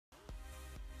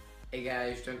Hey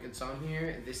guys, Drunken Somm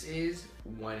here. This is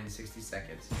 1 in 60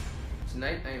 seconds.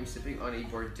 Tonight I am sipping on a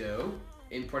Bordeaux,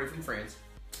 imported from France.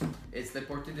 It's Les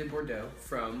Portes de Bordeaux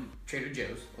from Trader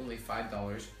Joe's, only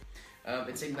 $5.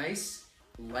 It's a nice,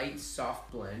 light,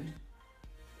 soft blend.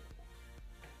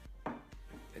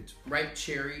 It's ripe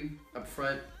cherry up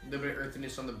front, a little bit of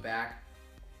earthiness on the back.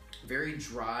 Very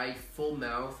dry, full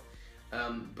mouth,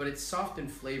 but it's soft in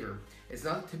flavor. It's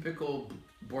not the typical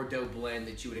Bordeaux blend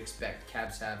that you would expect. Cab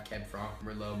Sauv, Franc,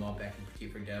 Merlot, Malbec, and Petit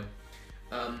Verdot.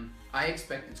 I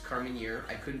expect it's carménère.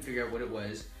 I couldn't figure out what it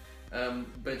was.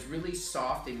 But it's really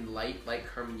soft and light, like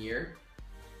carménère.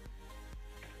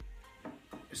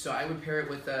 So I would pair it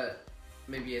with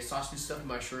maybe a sausage stuffed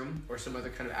mushroom or some other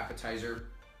kind of appetizer.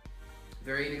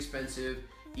 Very inexpensive,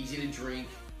 easy to drink,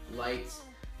 light.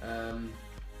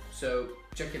 So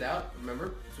check it out.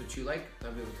 Remember, it's what you like.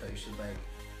 I'll be able to tell you should like.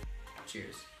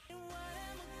 Cheers.